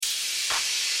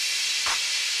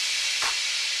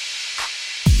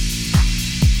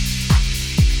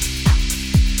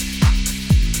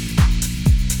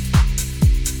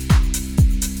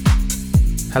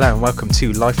Hello and welcome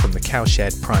to Live from the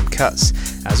Cowshed Prime Cuts.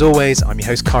 As always, I'm your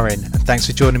host Corin, and thanks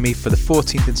for joining me for the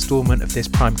 14th instalment of this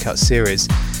Prime Cut series.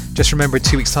 Just remember, in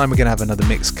 2 weeks' time we're going to have another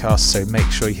mix cast, so make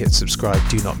sure you hit subscribe,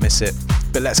 do not miss it.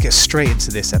 But let's get straight into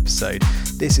this episode.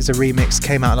 This is a remix,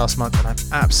 came out last month, and I'm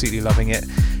absolutely loving it.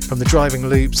 From the driving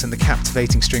loops and the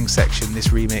captivating string section, this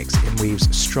remix weaves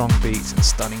strong beats and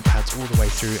stunning pads all the way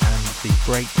through, and the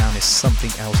breakdown is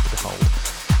something else to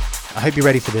behold. I hope you're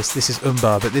ready for this. This is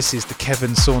Umbar, but this is the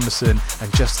Kevin Saunderson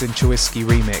and Justin Chawisky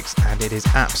remix, and it is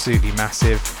absolutely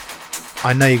massive.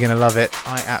 I know you're going to love it.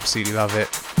 I absolutely love it.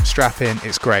 Strap in,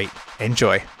 it's great.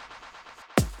 Enjoy.